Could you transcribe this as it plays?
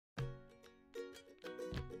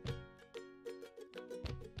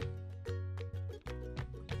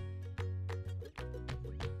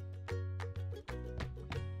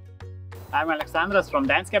I'm Alexandras from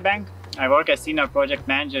Danske Bank. I work as Senior Project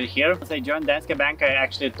Manager here. Once I joined Danske Bank, I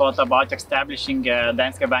actually thought about establishing a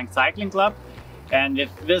Danske Bank cycling club. And with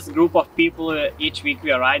this group of people, each week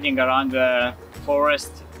we are riding around the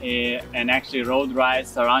forest and actually road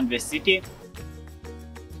rides around the city.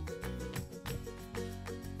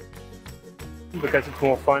 Because it's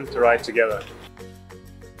more fun to ride together.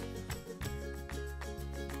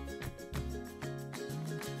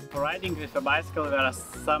 For riding with a bicycle, there are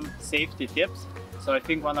some safety tips. So I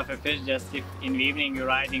think one of the first, just if in the evening you're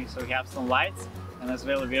riding, so you have some lights, and as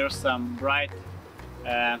well wear some bright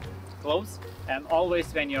clothes. And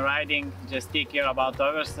always when you're riding, just take care about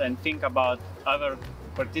others and think about other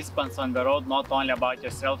participants on the road, not only about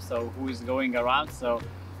yourself, so who is going around. So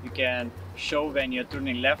you can show when you're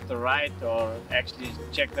turning left or right, or actually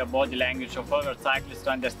check the body language of other cyclists to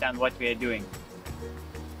understand what we are doing.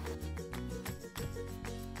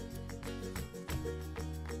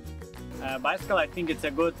 Bicycle, I think it's a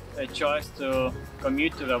good choice to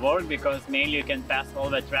commute to the work, because mainly you can pass all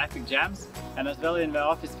the traffic jams, and as well in the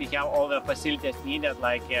office we have all the facilities needed,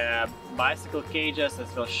 like bicycle cages,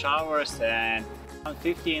 as well showers, and around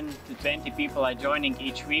 15 to 20 people are joining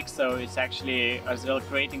each week, so it's actually as well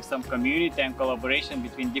creating some community and collaboration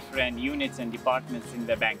between different units and departments in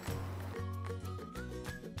the bank.